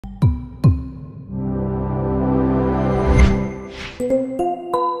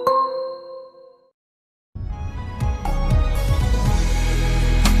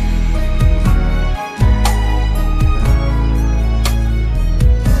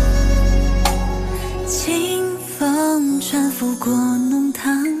过浓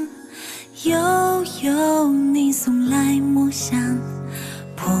汤，悠悠你送来墨香，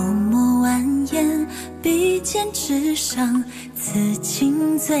泼墨蜿蜒，笔尖之上，此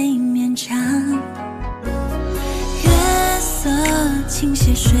情最绵长。月色倾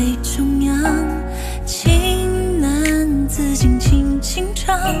泻水中央，情难自禁轻轻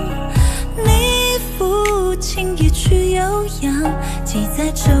唱。你抚琴一曲悠扬，记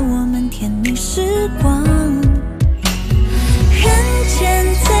载着我们甜蜜时光。人间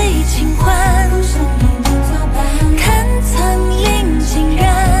最清欢，看苍林尽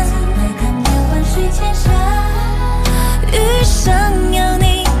染，水千山，余生有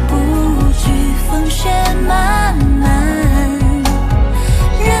你，不惧风雪漫漫。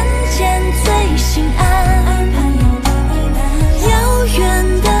人间最心安，遥远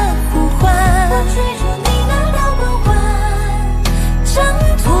的呼唤，追逐你那道光环，挣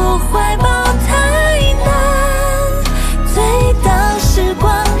脱怀抱太难，醉倒时光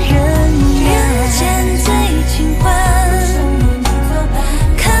荏苒。人间最清欢，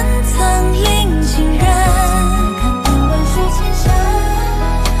看苍林尽染，水千山，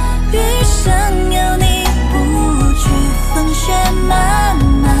余生有你，不惧风雪漫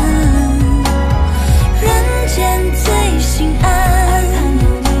漫。人间最心安，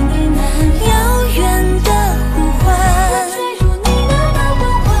遥远的呼唤，追逐你那道光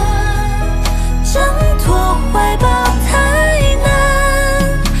环，挣脱怀抱太难，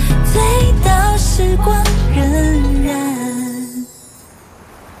醉倒时光荏苒。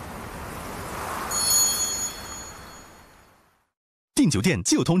订酒店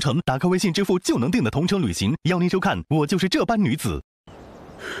就同城，打开微信支付就能订的同城旅行，邀您收看《我就是这般女子》。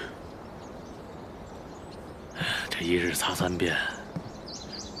这一日擦3遍，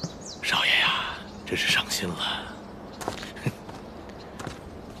少爷呀，真是伤心了。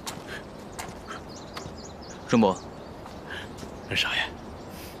润伯，少爷，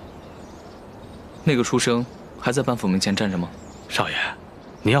那个书生还在班府门前站着吗？少爷，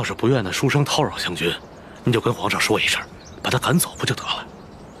您要是不愿那书生叨扰湘君，您就跟皇上说一声，把他赶走不就得了？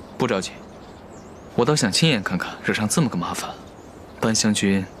不着急，我倒想亲眼看看，惹上这么个麻烦，班湘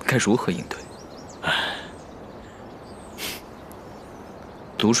君该如何应对。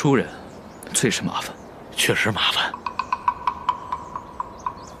读书人最是麻烦，确实麻烦。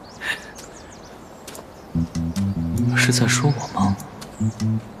是在说我吗？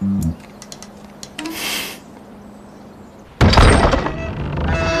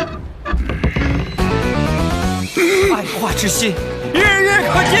爱化之心，日月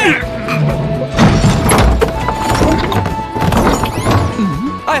可见。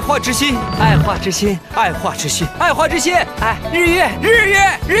爱化之心，爱化之心，爱化之心，爱化之心，哎，日月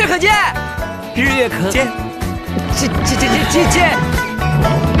可见，日月可见，见。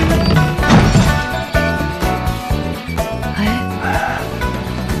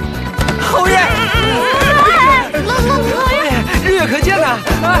侯爷，日月可见呐！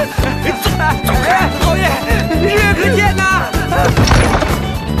走开，侯爷，日月可见呐！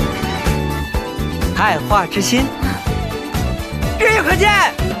爱化之心，日月可见。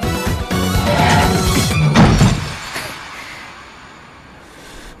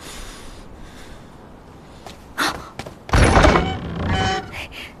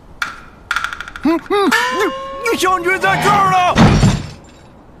你湘君在这儿了。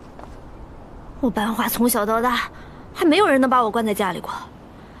我班华从小到大，还没有人能把我关在家里过，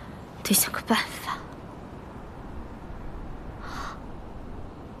得想个办法。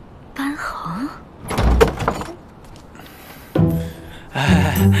班恒，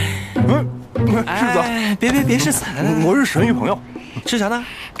世子，别世子，我是沈钰朋友，吃啥呢？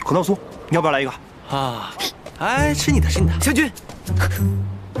核桃酥，你要不要来一个？啊，哎，吃你的，湘君。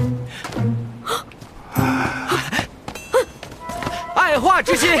爱化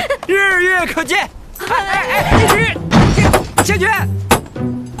之心，日月可见。将军，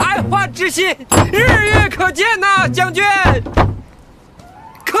爱化之心，日月可见呐，将军，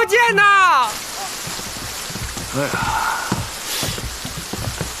可见呐。哎呀，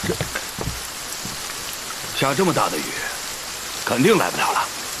下这么大的雨，肯定来不了了。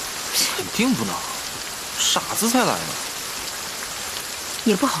肯定不能，傻子才来呢。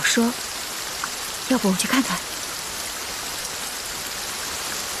也不好说，要不我去看看。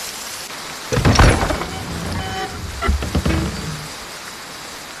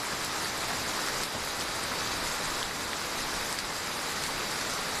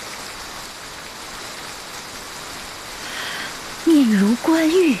面如冠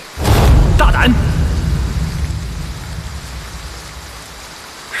玉，大胆！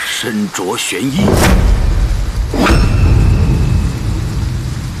身着玄衣，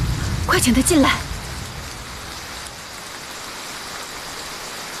快请他进来。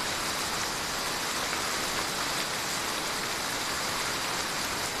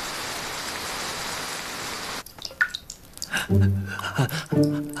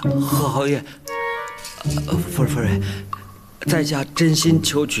侯爷，夫人，在下真心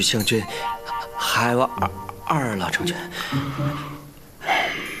求娶相君，还望二老成全。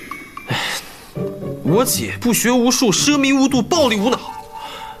我姐不学无术，奢靡无度，暴力无脑。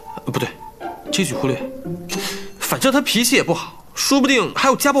不对，这句忽略。反正她脾气也不好，说不定还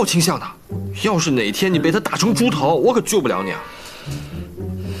有家暴倾向呢。要是哪天你被她打成猪头，我可救不了你啊！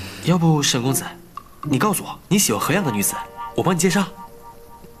要不沈公子，你告诉我你喜欢何样的女子，我帮你介绍。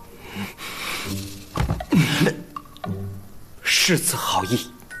世子好意，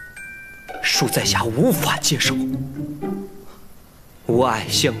恕在下无法接受。我爱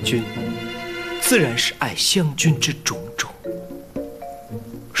湘君，自然是爱湘君之种种。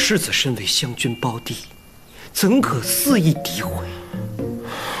世子身为湘君胞弟，怎可肆意诋毁？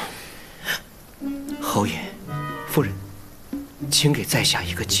侯爷，夫人，请给在下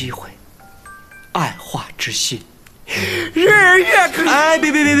一个机会，爱化之心，日月可……哎，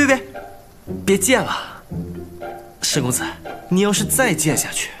别贱了，沈公子，你要是再贱下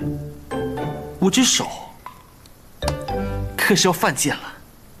去，我这手可是要犯贱了。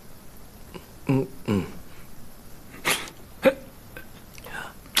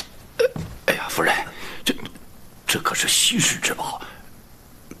哎呀，夫人，这可是稀世之宝。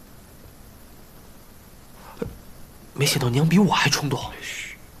没想到娘比我还冲动。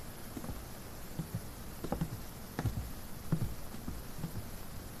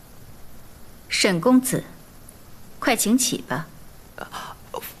沈公子，快请起吧。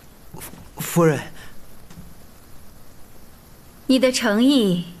夫人，你的诚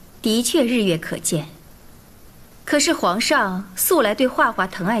意的确日月可见，可是皇上素来对画画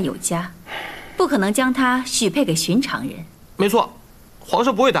疼爱有加，不可能将她许配给寻常人。没错，皇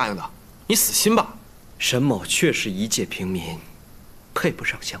上不会答应的，你死心吧。沈某确是一介平民，配不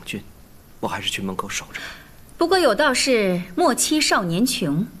上湘君，我还是去门口守着。不过有道是莫欺少年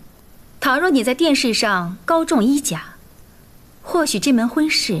穷，倘若你在殿试上高中衣甲，或许这门婚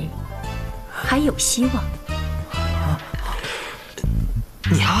事还有希望。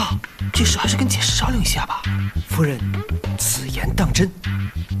娘，这事还是跟姐商量一下吧。夫人，此言当真？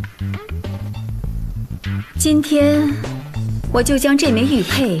今天我就将这枚玉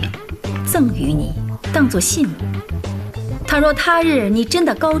佩赠予你，当作信物。倘若他日你真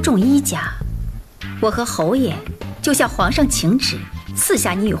的高中衣甲，我和侯爷就向皇上请旨，赐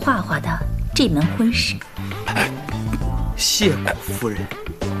下你与画画的这门婚事。谢过夫人，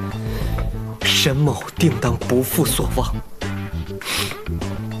沈某定当不负所望，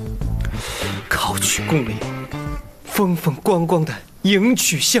考取功名，风风光光的迎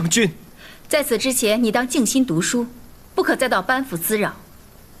娶湘君。在此之前，你当静心读书，不可再到班府滋扰。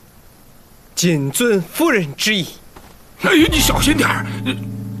谨遵夫人之意。哎，你小心点儿。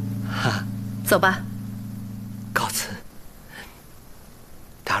哈，走吧。告辞，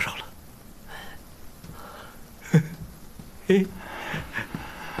打扰了。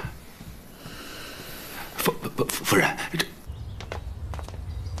夫人，这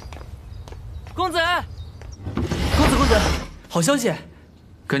公子，好消息！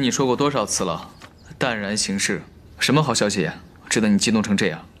跟你说过多少次了，淡然行事。什么好消息呀？值得你激动成这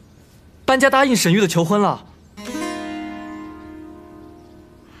样？搬家答应沈玉的求婚了。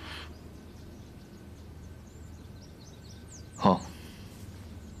好。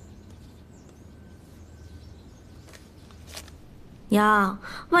娘，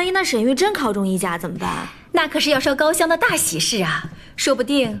万一那沈玉真考中衣甲怎么办？那可是要烧高香的大喜事啊，说不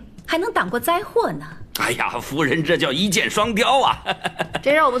定还能挡过灾祸呢。哎呀，夫人这叫一箭双雕啊！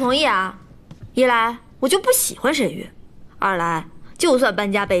这让我不同意啊！一来我就不喜欢沈玉，二来就算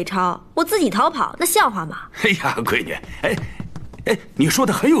搬家被抄，我自己逃跑那像话吗？哎呀，闺女，你说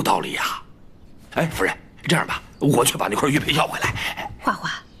的很有道理呀。哎，夫人，这样吧，我去把那块玉佩要回来。画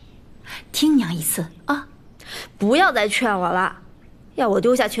画，听娘一次啊！不要再劝我了，要我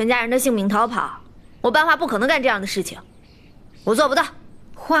丢下全家人的性命逃跑，我班花不可能干这样的事情，我做不到。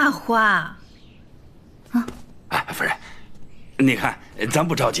画画。哎，夫人，你看，咱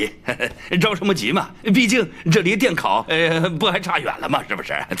不着急，着什么急嘛？毕竟这离电考，不还差远了吗？是不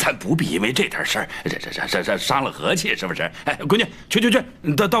是？咱不必因为这点事儿，这伤了和气，是不是？哎，闺女，去，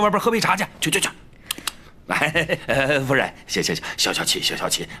到外边喝杯茶去，去。哎，夫人，消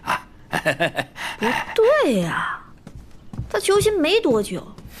气啊！不对呀，他求亲没多久，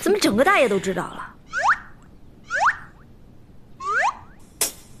怎么整个大爷都知道了？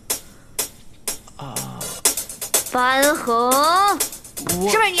班恒，是不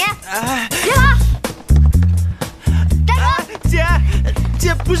是你？哎，别跑！站住！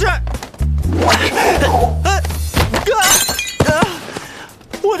姐不是，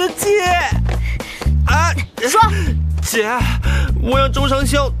我的姐，说，姐，我让周长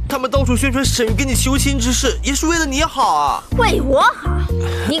香他们到处宣传沈玉跟你求亲之事，也是为了你好啊。为我好？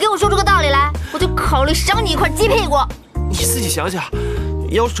你给我说出个道理来，我就考虑赏你一块鸡屁股。你自己想想，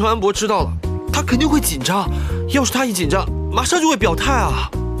要是程安博知道了，他肯定会紧张。要是他一紧张，马上就会表态啊。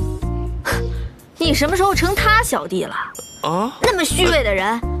你什么时候成他小弟了？啊？那么虚伪的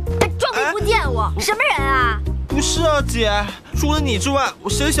人，还装作不见我，什么人啊？不是啊，姐，除了你之外，我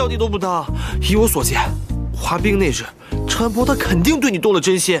谁小弟都不当。以我所见，滑冰那日，程安博他肯定对你动了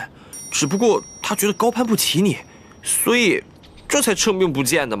真心，只不过他觉得高攀不起你，所以这才称病不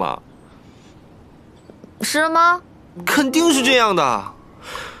见的嘛。是吗？肯定是这样的。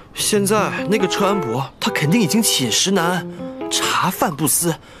现在那个程安博，他肯定已经寝食难安，茶饭不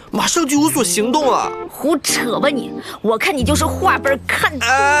思，马上就有所行动了。胡扯吧你！我看你就是画本看多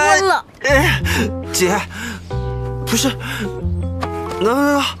了。姐，不是，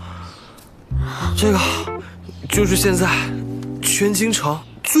那这个就是现在全京城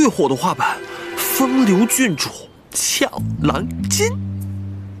最火的画本，风流郡主俏郎君。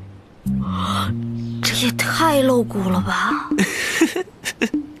这也太露骨了吧！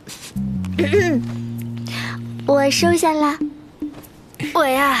我收下了。我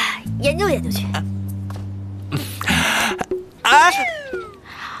呀，研究研究去。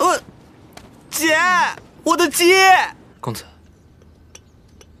姐，我的鸡！公子，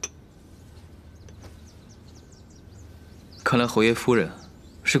看来侯爷夫人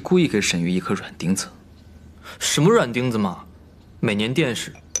是故意给沈玉一颗软钉子。什么软钉子嘛？每年殿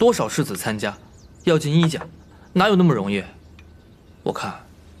试多少世子参加，要进1甲，哪有那么容易？我看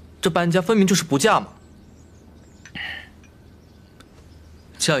这班家分明就是不嫁嘛。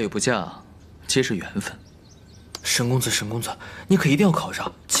嫁与不嫁，皆是缘分。沈公子，沈公子，你可一定要考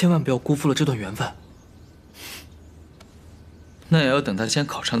上，千万不要辜负了这段缘分。那也要等他先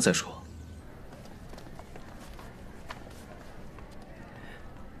考上再说。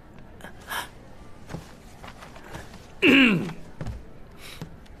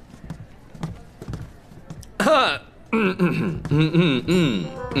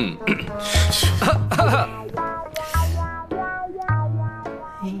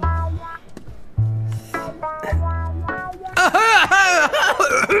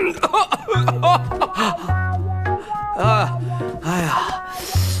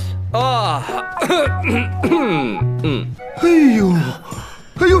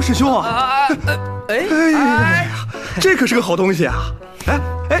哎呦，沈兄啊！这可是个好东西啊！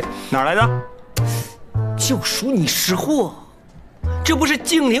哪儿来的？就属你识货，这不是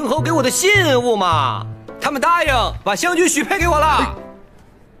静陵侯给我的信物吗？他们答应把湘君许配给我了。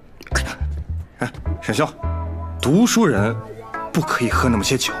沈兄，读书人不可以喝那么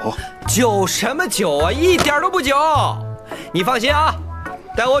些酒。酒什么酒啊，一点都不酒。你放心啊，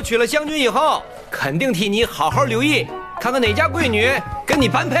待我娶了湘君以后，肯定替你好好留意，看看哪家贵女跟你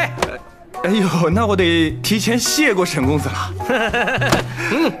般配。哎呦，那我得提前谢过沈公子了。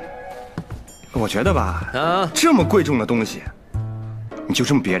我觉得吧，这么贵重的东西，你就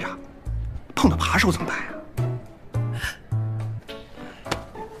这么憋着，碰到扒手怎么办呀？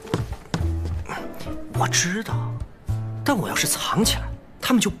我知道，但我要是藏起来，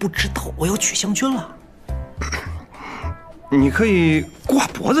他们就不知道我要娶湘君了。你可以挂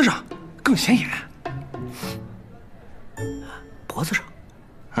脖子上，更显眼。脖子上，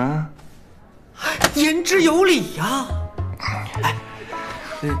啊，言之有理呀。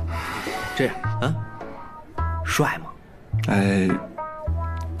这样啊，帅吗？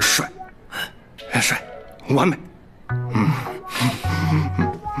帅，帅，完美。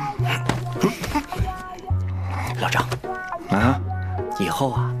老张，啊，以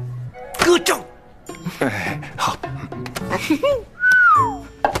后啊，哥正。好。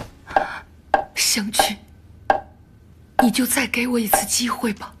湘君，你就再给我一次机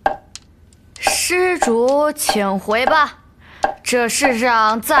会吧。施主，请回吧。这世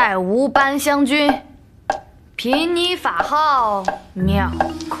上再无班湘君，凭你法号，妙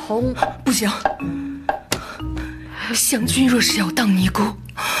空。不行，湘君若是要当尼姑，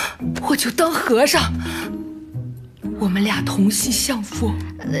我就当和尚。我们俩同心向佛。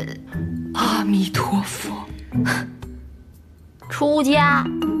阿弥陀佛。出家，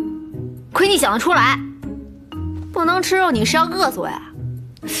亏你想得出来！不能吃肉，你是要饿死我呀？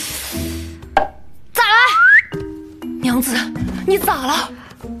再来！娘子，你咋了？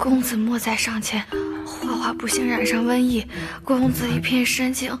公子莫在上前，花花不幸染上瘟疫，公子一片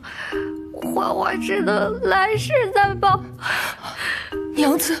深情，花花只能来世再报。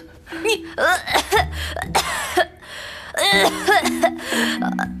娘子，你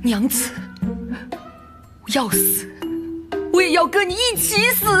娘子，要死，我也要跟你一起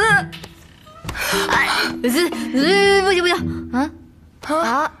死！不行不行，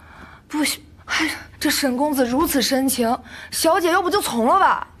不行！哎，这沈公子如此深情，小姐要不就从了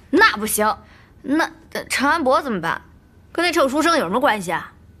吧？那不行，那陈安博怎么办？跟那臭书生有什么关系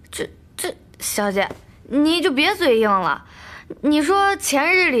啊？这，小姐，你就别嘴硬了。你说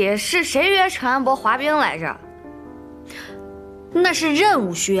前日里是谁约陈安博滑冰来着？那是任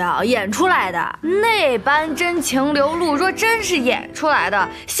务需要演出来的，那般真情流露，若真是演出来的，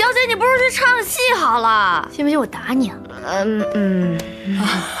小姐你不如去唱戏好了，信不信我打你啊？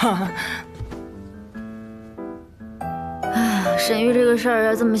哎，沈玉这个事儿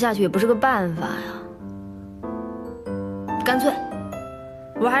要这么下去也不是个办法呀。干脆，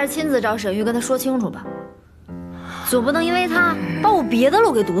我还是亲自找沈玉跟他说清楚吧，总不能因为他把我别的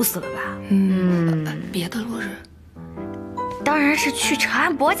路给堵死了吧？别的路是？当然是去陈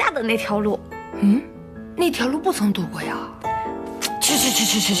安博家的那条路。那条路不曾堵过呀。去。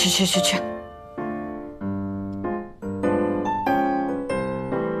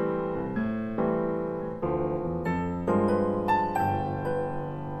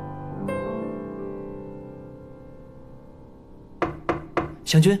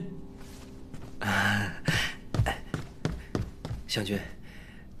湘君，湘君，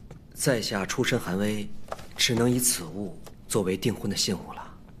在下出身寒微，只能以此物作为订婚的信物了。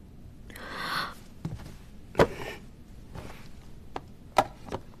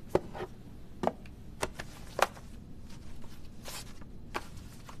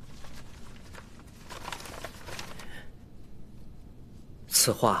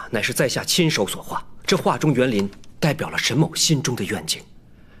此画乃是在下亲手所画，这画中园林代表了沈某心中的愿景。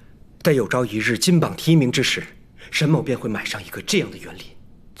待有朝一日金榜题名之时，沈某便会买上一个这样的园林，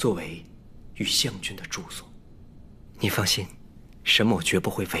作为与湘君的住所。你放心，沈某绝不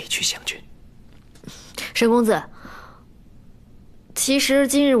会委屈湘君。沈公子，其实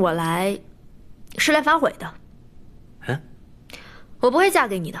今日我来，是来反悔的。我不会嫁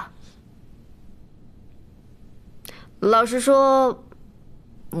给你的。老实说，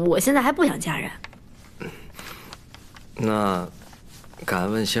我现在还不想嫁人。那，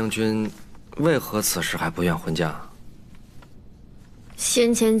敢问湘君，为何此时还不愿婚嫁？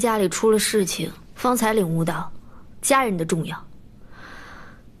先前家里出了事情，方才领悟到家人的重要，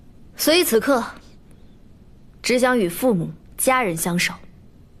所以此刻只想与父母、家人相守。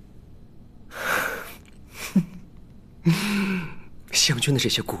湘君的这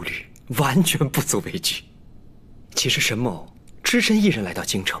些顾虑完全不足为惧。其实沈某只身一人来到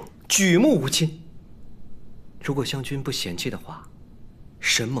京城，举目无亲。如果湘君不嫌弃的话，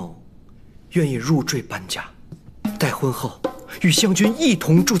沈某愿意入赘班家，待婚后与湘君一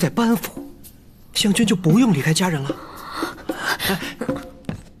同住在班府，湘君就不用离开家人了。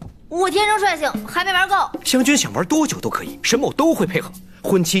我天生率性，还没玩够。湘君想玩多久都可以，沈某都会配合。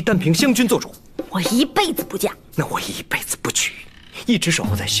婚期单凭湘君做主。我一辈子不嫁。那我一辈子不娶，一直守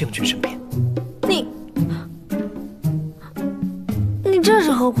候在湘君身边。你这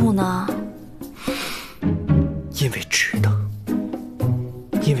是何苦呢？因为值得，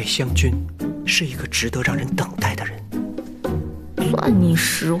因为湘君是一个值得让人等待的人。算你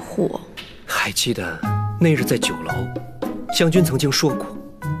识货。还记得那日在酒楼，湘君曾经说过，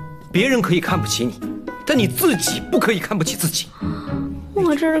别人可以看不起你，但你自己不可以看不起自己。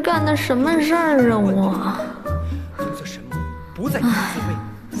我这是干的什么事儿啊我？这沈某不再看自卫，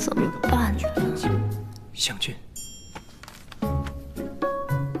怎么办呢？湘君，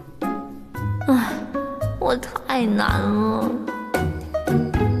我太难了。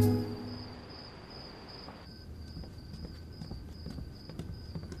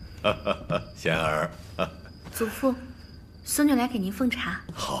贤儿，祖父，孙女来给您奉茶。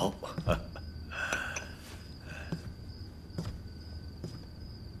好。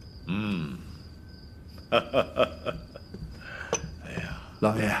哎呀，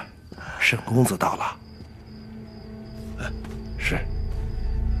老爷，沈公子到了。是。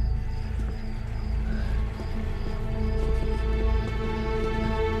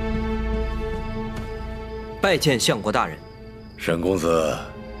拜见相国大人。沈公子，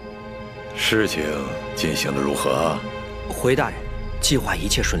事情进行的如何啊？回大人，计划一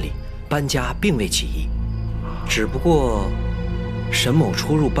切顺利，班家并未起疑，只不过沈某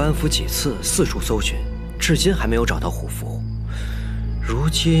出入班府几次，四处搜寻，至今还没有找到虎符。如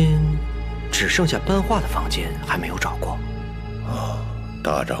今只剩下班画的房间还没有找过。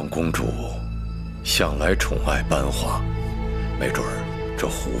大长公主向来宠爱班画，没准儿这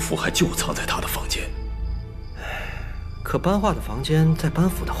虎符还就藏在她的房间。可班画的房间在班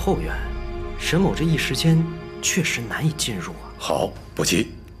府的后院，沈某这一时间确实难以进入啊。好，不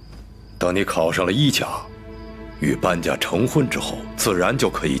急，等你考上了1甲，与班家成婚之后，自然就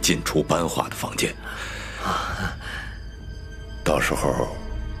可以进出班画的房间。到时候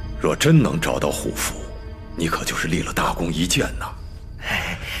若真能找到护符，你可就是立了大功一件呐！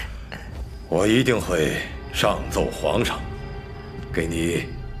我一定会上奏皇上，给你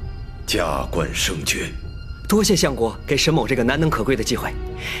加官升爵。多谢相国给沈某这个难能可贵的机会，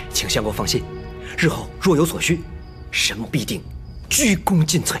请相国放心，日后若有所需，沈某必定鞠躬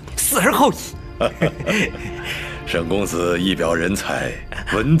尽瘁，死而后已。沈公子一表人才，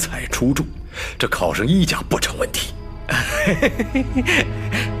文采出众，这考上1甲不成问题。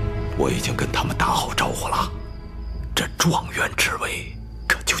我已经跟他们打好招呼了，这状元之位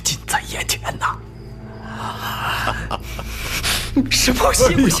可就近在眼前呐！沈某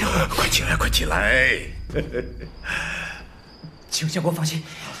信不信？快起来，快起来！请相国放心，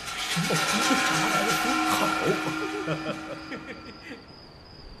沈某不会查来的。好。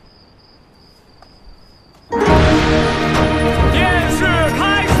电视开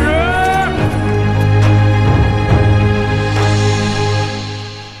始。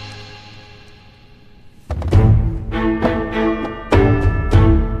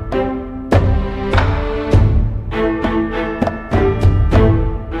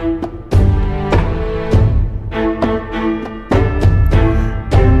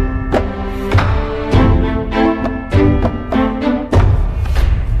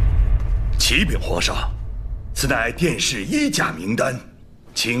启禀皇上，此乃殿试1甲名单，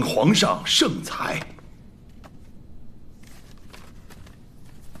请皇上圣裁。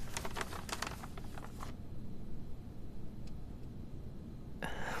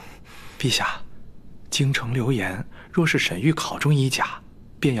陛下，京城流言，若是沈玉考中1甲，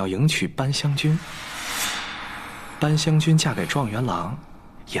便要迎娶班香君。班香君嫁给状元郎，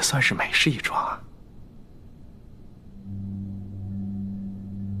也算是美事一桩啊。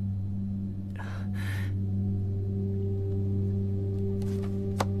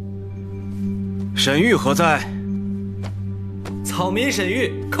沈玉何在？草民沈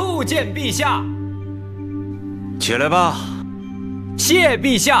玉叩见陛下。起来吧。谢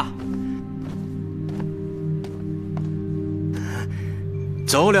陛下。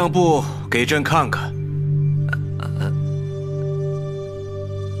走2步，给朕看看。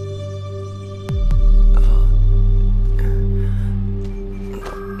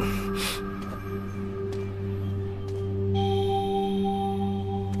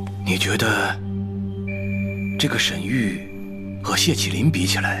你觉得这个沈玉和谢启林比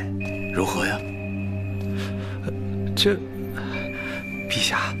起来如何呀？这，陛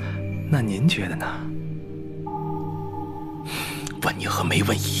下，那您觉得呢？问你和没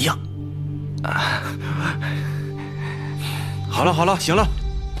问一样。好了好了，行了。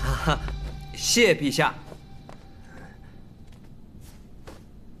谢陛下。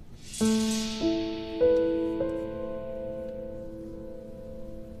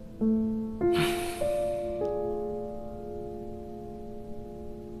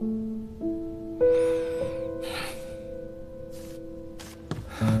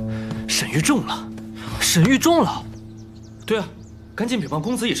沈玉中了，沈玉中了。对啊，赶紧禀报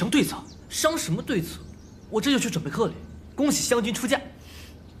公子以商对策。商什么对策？我这就去准备贺礼，恭喜湘君出嫁。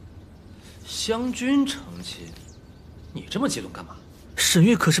湘君成亲，你这么激动干嘛？沈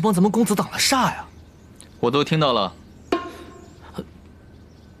玉可是帮咱们公子挡了煞呀。我都听到了。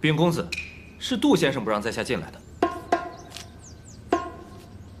禀公子，是杜先生不让在下进来的。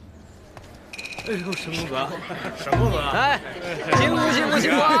哎呦，沈公子，沈公子，哎，辛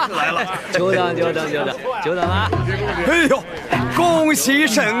苦啊！来了，久等了。哎呦，恭喜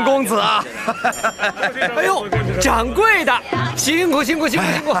沈公子啊！哎呦，掌柜的，辛苦！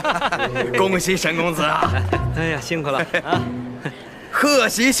恭喜沈公子啊！哎呀，辛苦了啊！贺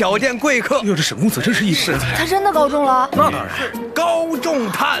喜小店贵客。哟，这沈公子真是一时才。他真的高中了？那当然，高中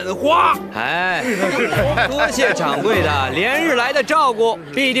探花。哎，多谢掌柜的连日来的照顾，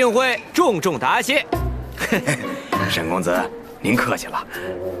必定会重重答谢。沈公子，您客气了。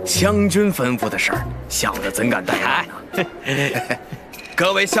湘君吩咐的事儿，小的怎敢怠慢呢？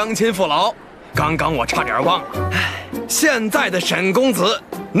各位乡亲父老，刚刚我差点忘了，现在的沈公子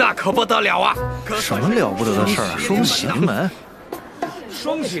那可不得了啊！什么了不得的事儿啊？双喜临门。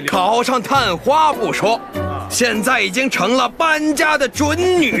考上探花不说，现在已经成了班家的准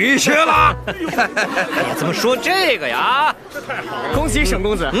女婿了。哎呀，怎么说这个呀？恭喜沈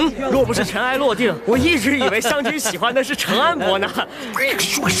公子。若不是尘埃落定，我一直以为湘君喜欢的是陈安伯呢。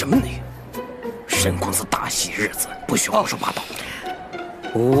说什么呢？沈公子大喜日子，不许胡说八道。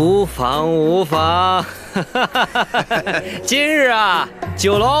无妨。今日啊，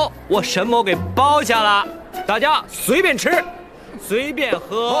酒楼我沈某给包下了，大家随便吃。随便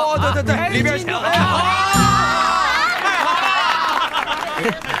喝。哦，对，里边请。太好了！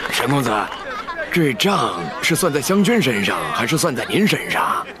沈公子，这账是算在湘君身上，还是算在您身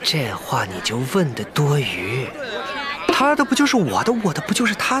上？这话你就问的多余。他的不就是我的，我的不就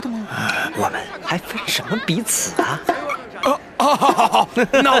是他的吗？我们还分什么彼此啊？好，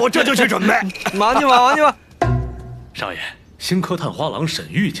那我这就去准备。忙去吧，忙去吧。少爷，新科探花郎沈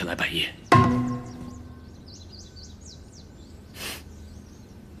钰前来拜谒。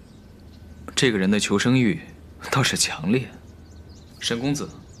这个人的求生欲倒是强烈。沈公子，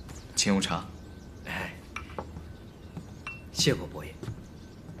请用茶。哎，谢过伯爷。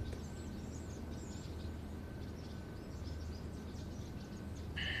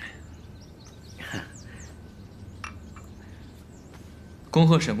恭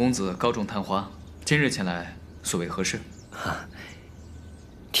贺沈公子高中探花，今日前来，所为何事？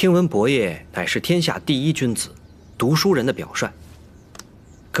听闻伯爷乃是天下第一君子，读书人的表率，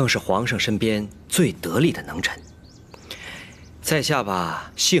更是皇上身边最得力的能臣。在下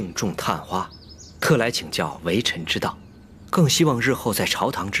吧性重探花，特来请教为臣之道，更希望日后在朝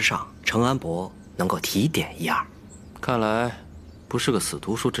堂之上，承安伯能够提点一二。看来不是个死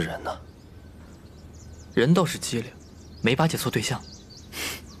读书之人呢。人倒是机灵，没巴结错对象。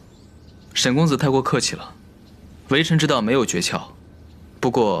沈公子太过客气了，为臣之道没有诀窍，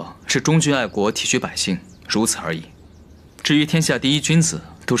不过是忠君爱国、体恤百姓，如此而已。至于天下第一君子，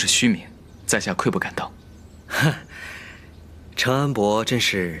都是虚名，在下愧不敢当。承安伯真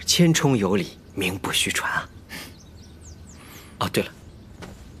是千冲有理，名不虚传啊！哦，对了，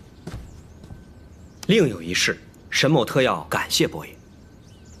另有一事，沈某特要感谢伯爷。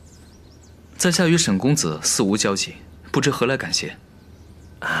在下与沈公子似无交集，不知何来感谢。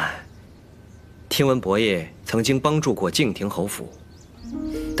听闻伯爷曾经帮助过敬亭侯府，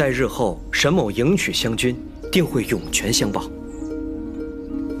待日后沈某迎娶湘君，定会涌泉相报。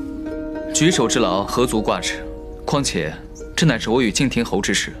举手之劳，何足挂齿。况且这乃是我与敬亭侯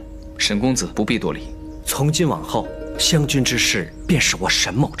之事，沈公子不必多礼。从今往后，湘君之事便是我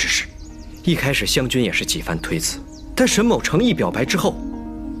沈某之事。一开始湘君也是几番推辞，但沈某诚意表白之后，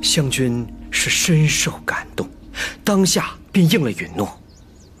湘君是深受感动，当下便应了允诺。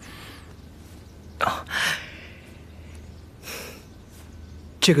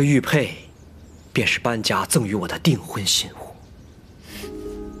这个玉佩，便是班家赠予我的订婚信物。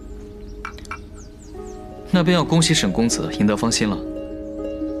那便要恭喜沈公子赢得芳心了。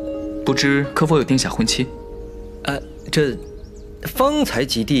不知可否有定下婚期？这方才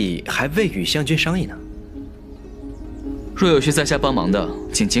及第，还未与湘君商议呢。若有需在下帮忙的，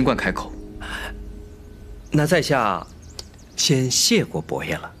请尽管开口。那在下先谢过伯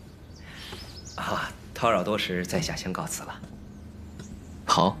爷了。叨扰多时，在下先告辞了。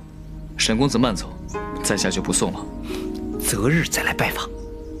好，沈公子慢走，在下就不送了。择日再来拜访。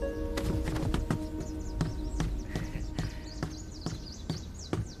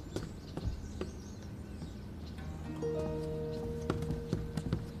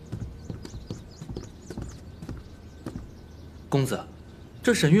公子，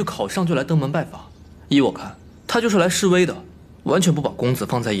这沈钰考上就来登门拜访，依我看，他就是来示威的，完全不把公子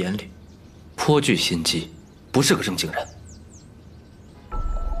放在眼里。颇具心机，不是个正经人。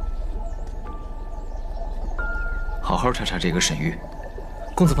好好查查这个沈钰。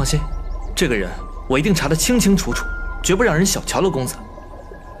公子放心，这个人我一定查得清清楚楚，绝不让人小瞧了公子。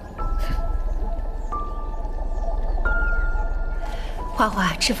花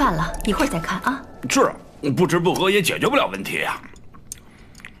花，吃饭了，一会儿再看啊。是，不吃不喝也解决不了问题呀。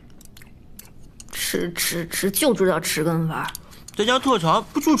吃，就知道吃跟玩。咱家特产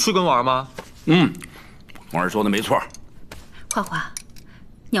不就吃跟玩吗？王儿说的没错。花花，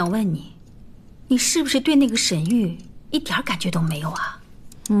娘问你，你是不是对那个沈钰一点感觉都没有啊？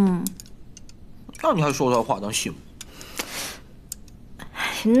那你还说他话当信吗？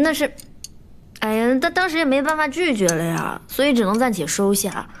那是，哎呀，他当时也没办法拒绝了呀，所以只能暂且收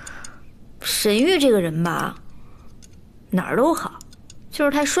下。沈钰这个人吧，哪儿都好，就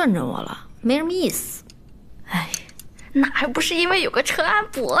是太顺着我了，没什么意思。哎，那还不是因为有个陈安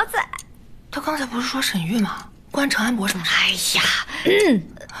博在。他刚才不是说沈钰吗？关陈安博什么事？哎呀，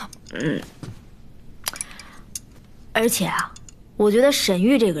而且啊，我觉得沈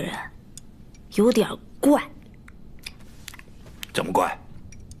钰这个人有点怪。怎么怪？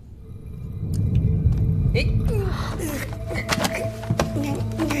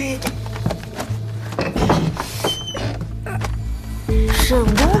沈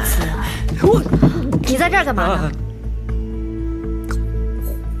公子，你在这儿干嘛呢？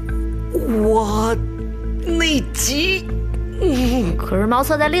我内急。可是茅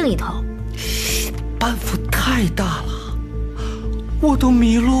厕在另一头。班府太大了，我都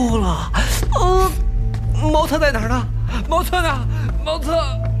迷路了。茅厕在哪儿呢？茅厕呢？茅厕。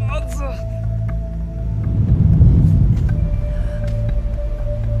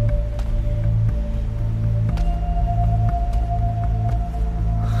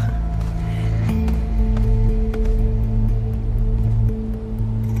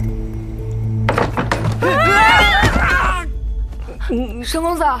沈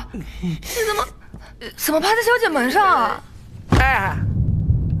公子，你怎么趴在小姐门上啊？哎，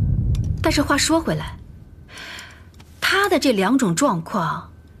但是话说回来，他的这2种状况，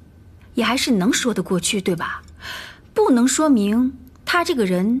也还是能说得过去，对吧？不能说明他这个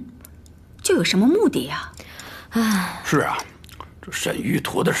人就有什么目的呀。唉，是啊，这沈玉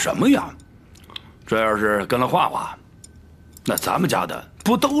图的什么样？这要是跟了画画，那咱们家的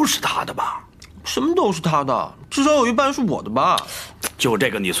不都是他的吗？什么都是他的，至少有一半是我的吧？就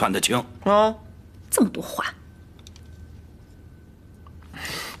这个你算得清啊？这么多话，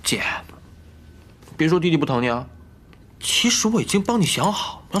姐，别说弟弟不疼你啊。其实我已经帮你想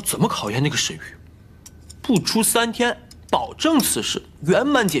好要怎么考验那个沈玉，不出3天，保证此事圆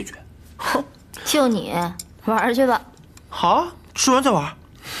满解决。哼，就你玩去吧。好啊，吃完再玩。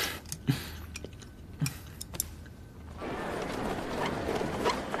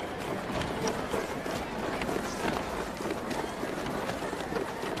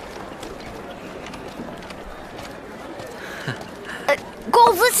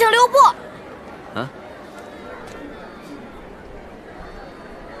公子请留步。啊？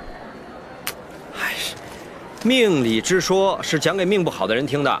还是命理之说是讲给命不好的人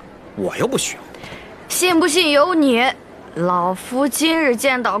听的，我又不需要。信不信由你。老夫今日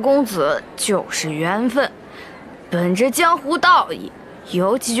见到公子就是缘分。本着江湖道义，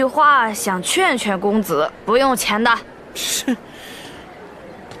有几句话想劝劝公子，不用钱的。是。你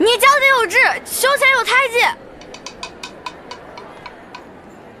脚底有痣，胸前有胎记。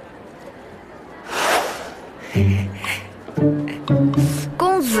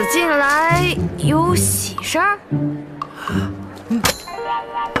公子近来有喜事儿？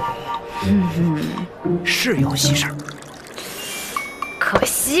是有喜事儿，可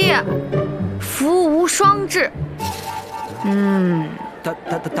惜呀，福无双至。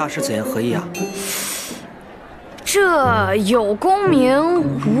大师怎言何意啊？这有功名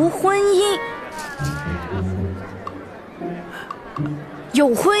无婚姻，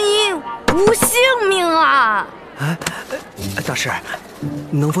有婚姻无性命啊！大师，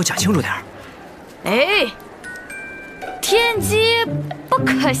能否讲清楚点？哎，天机不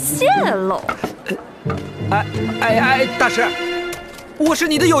可泄露。大师，我是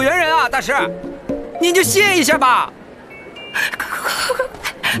你的有缘人啊，大师，您就谢一下吧。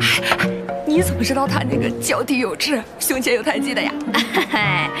你怎么知道他那个脚底有痣，胸前有胎记的呀？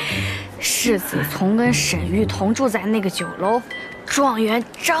世子从跟沈玉同住在那个酒楼状元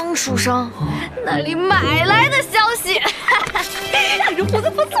张书生那里买来的消息。你这胡子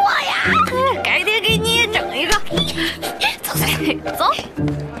不错呀，改天给你也整一个。走，走。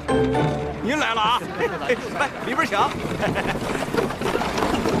您来了啊！来，里边请。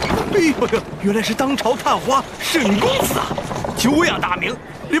哎呦，原来是当朝探花沈公子啊，久仰大名，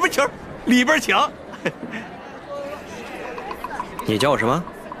里边请，里边请。你叫我什么？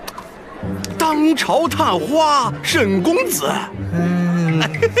当朝探花沈公子。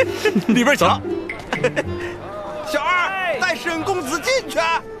里边请。小二，带沈公子进去。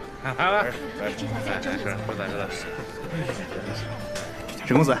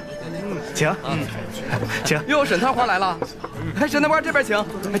沈公子，请，请。哟，沈探花来了，沈探花这边请，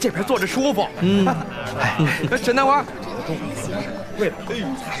这边坐着舒服。沈探花，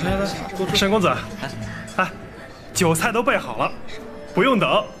沈公子，酒菜都备好了，不用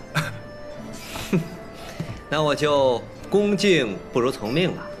等。那我就恭敬不如从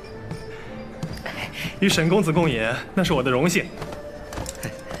命了。与沈公子共饮，那是我的荣幸。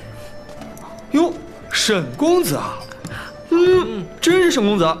哟，沈公子啊！真是沈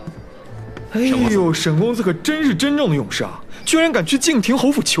公子！哎呦，沈公子可真是真正的勇士啊！居然敢去敬亭侯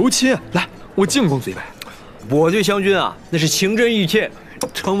府求亲！来，我敬公子一杯。我对湘君啊，那是情真意切，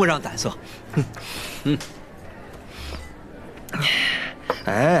称不上胆色。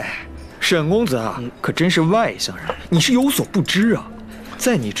哎，沈公子啊，可真是外乡人，你是有所不知啊。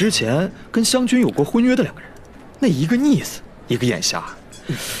在你之前跟湘君有过婚约的2个人，那一个溺死，一个眼瞎。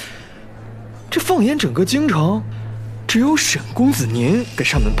这放眼整个京城，只有沈公子您给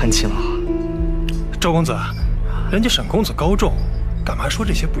上门攀亲了。周公子，人家沈公子高中，干嘛说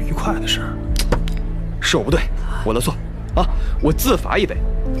这些不愉快的事儿？是我不对，我的错啊，我自罚一杯。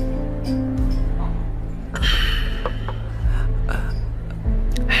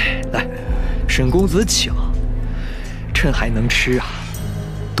来，沈公子请，趁还能吃啊，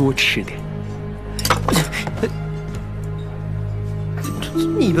多吃点。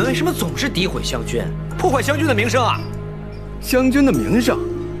你们为什么总是诋毁湘君，破坏湘君的名声啊？湘君的名声，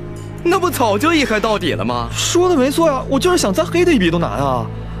那不早就一害到底了吗？说的没错呀，我就是想再黑他一笔都难啊。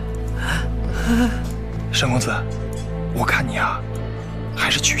沈公子，我看你啊，还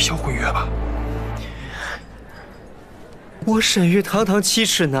是取消婚约吧。我沈玉堂堂7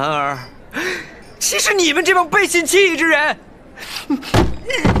尺男儿，岂是你们这帮背信弃义之人？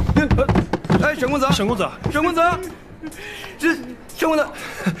哎，沈公子，沈公子，沈公子，沈公子，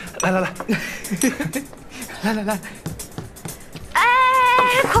来，来，哎，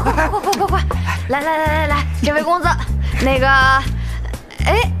快！来，这位公子，那个，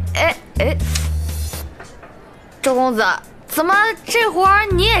哎，周公子，怎么这活儿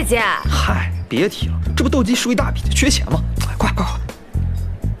你也接？嗨，别提了，这不斗鸡输一大笔，缺钱吗？快！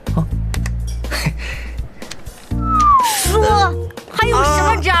啊！输还有什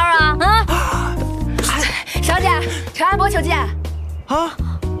么招啊？小姐，陈安博求见。啊，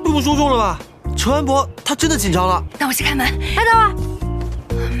又不说中了吧？陈安博他真的紧张了。那我去开门。哎，等会儿。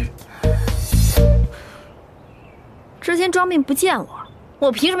之前装病不见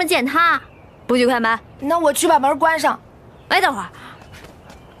我凭什么见他？不许开门。那我去把门关上。哎，等会儿。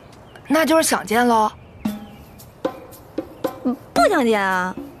那就是想见喽。不想见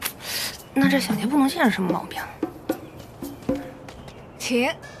啊。那这想见不能见是什么毛病？请。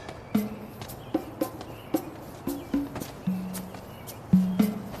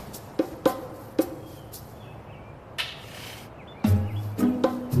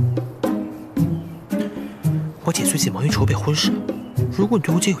我姐最近忙于筹备婚事，如果你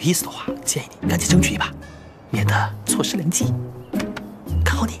对我姐有意思的话，建议你赶紧争取一把，免得错失良机。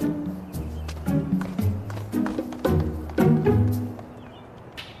看好你。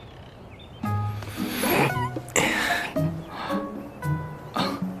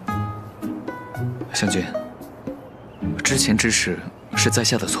湘君，之前之事是在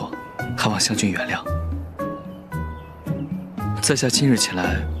下的错，还望湘君原谅。在下今日前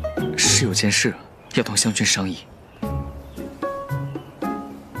来，是有件事要同湘君商议。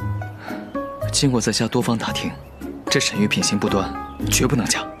经过在下多方打听，这沈玉品行不端，绝不能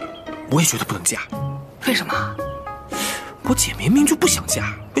嫁。我也觉得不能嫁。为什么？我姐明明就不想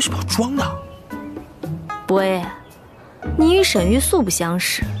嫁，为什么要装呢？伯爷，你与沈玉素不相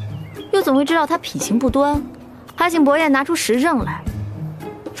识，又怎么会知道他品行不端？还请伯爷拿出实证来，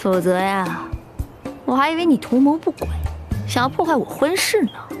否则呀，我还以为你图谋不轨，想要破坏我婚事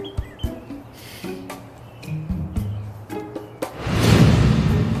呢。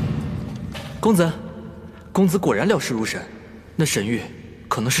公子果然了事如神。那沈玉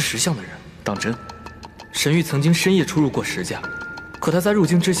可能是石相的人，当真？沈玉曾经深夜出入过石家，可他在入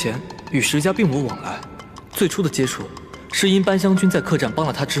京之前与石家并无往来。最初的接触是因班香君在客栈帮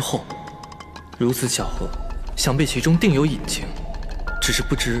了他之后，如此巧合，想必其中定有隐情。只是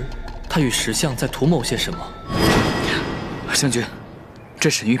不知他与石相在图谋些什么。湘君，这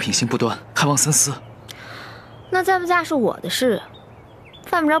沈玉品行不端，还望三思。那嫁不嫁是我的事，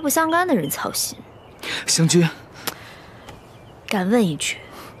犯不着不相干的人操心。湘君，敢问一句，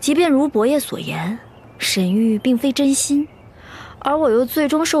即便如伯爷所言，沈玉并非真心，而我又最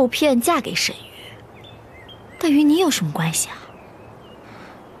终受骗嫁给沈玉，那与你有什么关系啊？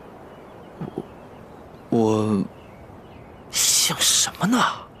我想什么呢？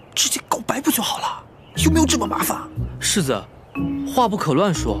直接告白不就好了？有没有这么麻烦？世子，话不可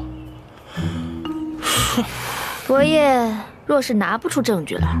乱说。伯爷若是拿不出证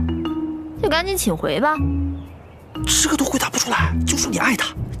据来，就赶紧请回吧。这个都回答不出来，就说你爱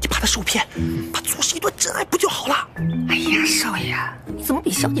他，你怕他受骗，把做是一段真爱不就好了？哎呀，少爷，你怎么比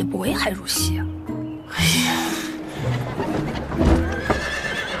小姐伯爷还入戏啊？哎呀，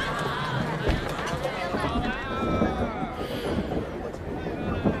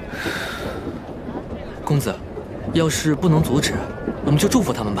公子，要是不能阻止，我们就祝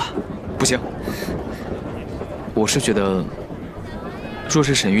福他们吧。不行，我是觉得，若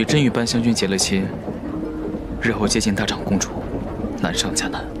是沈玉真与班香君结了亲，日后接近大长公主，难上加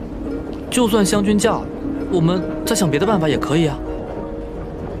难。就算香君嫁了，我们再想别的办法也可以啊。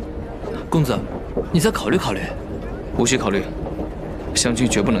公子，你再考虑考虑。无需考虑，香君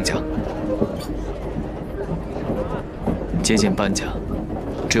绝不能嫁。接近班家，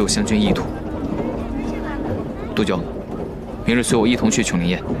只有香君意图。杜教，明日随我一同去琼林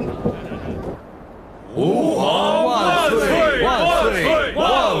宴。吾皇万岁！万岁！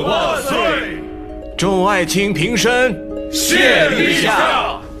万岁！众爱卿平身，谢陛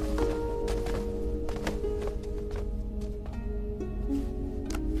下。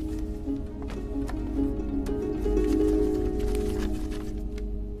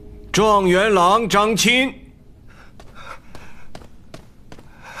状元郎张钦，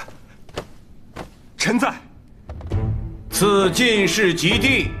臣在。赐进士及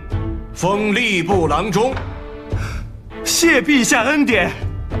第，封吏部郎中。谢陛下恩典。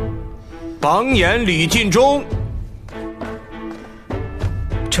榜眼李进忠，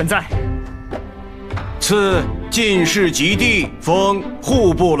臣在。赐进士及第，封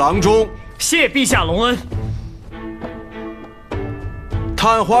户部郎中。谢陛下隆恩。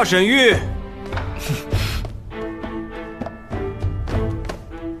探花沈玉，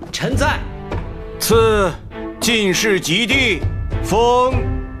臣在。赐进士及第，封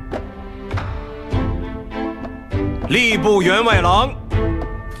吏部员外郎。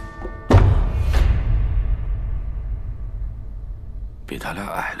比他俩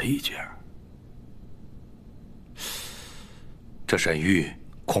矮了一截。这沈玉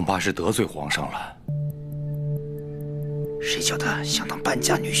恐怕是得罪皇上了。谁叫他想当班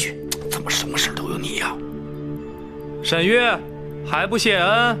家女婿？怎么什么事都有你呀？沈玉还不谢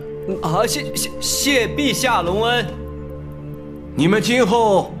恩？啊，谢陛下隆恩。你们今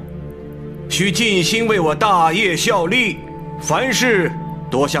后需尽心为我大业效力，凡事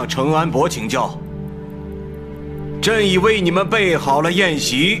多向程安伯请教。朕已为你们备好了宴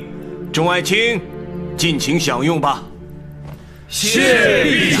席，众爱卿尽情享用吧。谢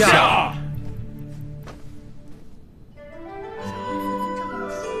陛下。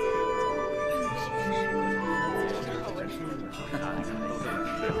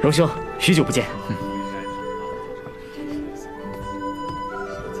荣兄，许久不见。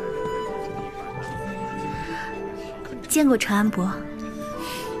见过程安伯。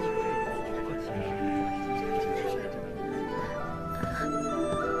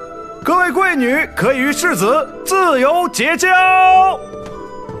各位贵女可以与世子自由结交。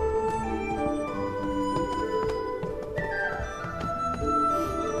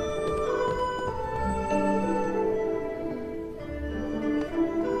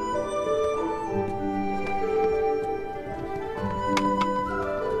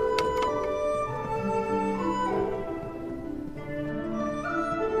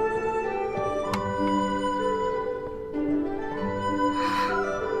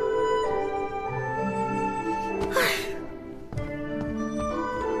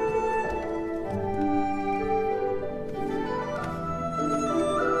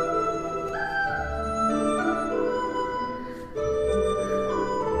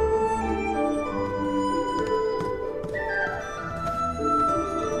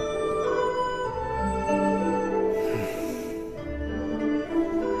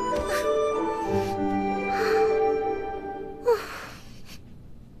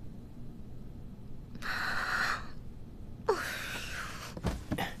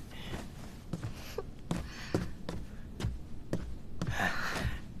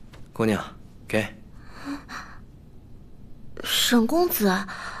姑娘，给。沈公子，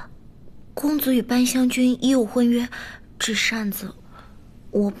公子与班香君已有婚约，这扇子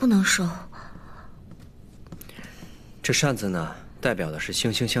我不能收。这扇子呢，代表的是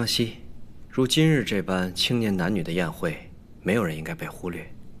惺惺相惜。如今日这般青年男女的宴会，没有人应该被忽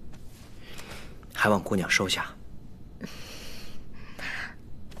略，还望姑娘收下。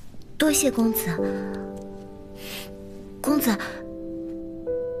多谢公子。公子，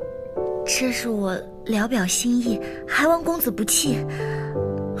这是我聊表心意，还望公子不弃。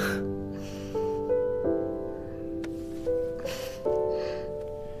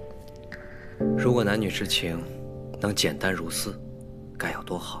如果男女之情能简单如斯，该有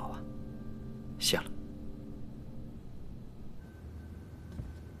多好啊！谢了。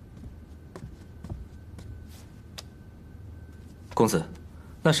公子，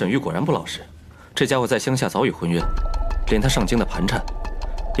那沈玉果然不老实，这家伙在乡下早已婚约，连他上京的盘缠，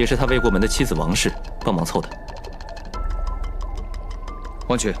也是他未过门的妻子王氏帮忙凑的。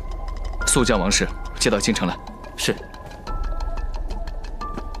王爵，速将王氏接到京城来。是。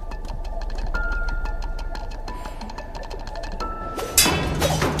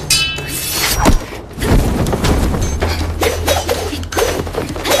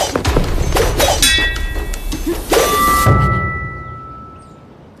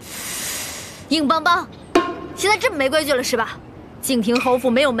硬邦邦，现在这么没规矩了是吧？静亭侯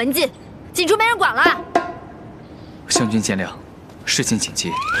府没有门禁，进出没人管了。湘君见谅，事情紧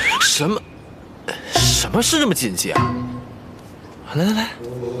急。什么事这么紧急啊？来来来，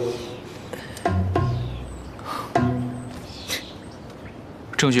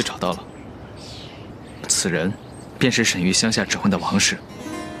证据找到了，此人便是沈玉乡下指婚的王氏。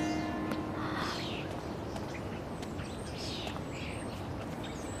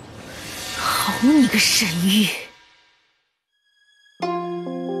好你个沈玉！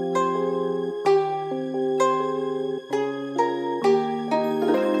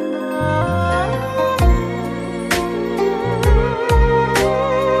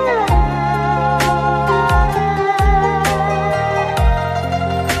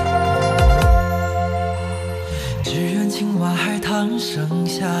只愿青蛙海棠盛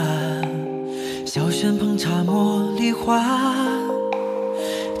夏，小轩烹茶莫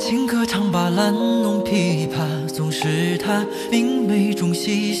情歌唱罢烂弄琵琶，总是他明媚中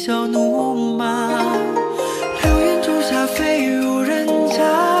嬉笑怒骂。流言中下飞入人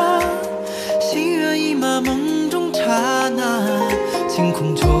家，心猿意马梦中刹那。晴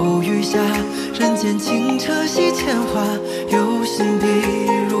空骤雨下，人间清澈洗铅华，有心笔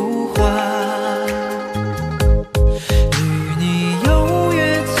如画。与你有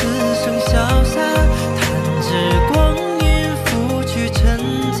约，此生潇洒，弹指光阴拂去尘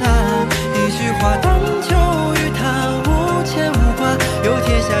杂。一句话但求与他无牵无挂，有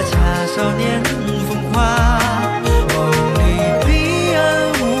天下恰少年风华。梦里彼岸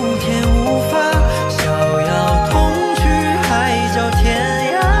无天无法，逍遥同去海角天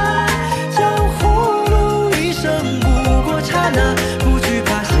涯。江湖路一生不过刹那，不惧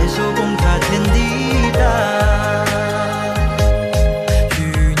怕携手共踏天地大。与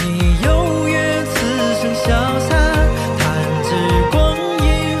你有约，此生潇洒，弹指光阴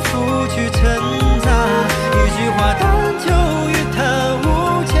拂去尘杂。一句话但求与他无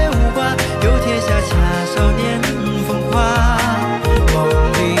牵无挂，有天下恰少年风华。梦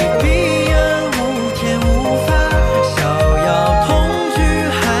里彼岸无天无法，逍遥同去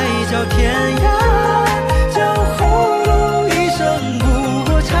海角天涯。江湖路一生不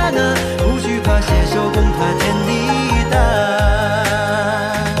过刹那，不惧怕携手共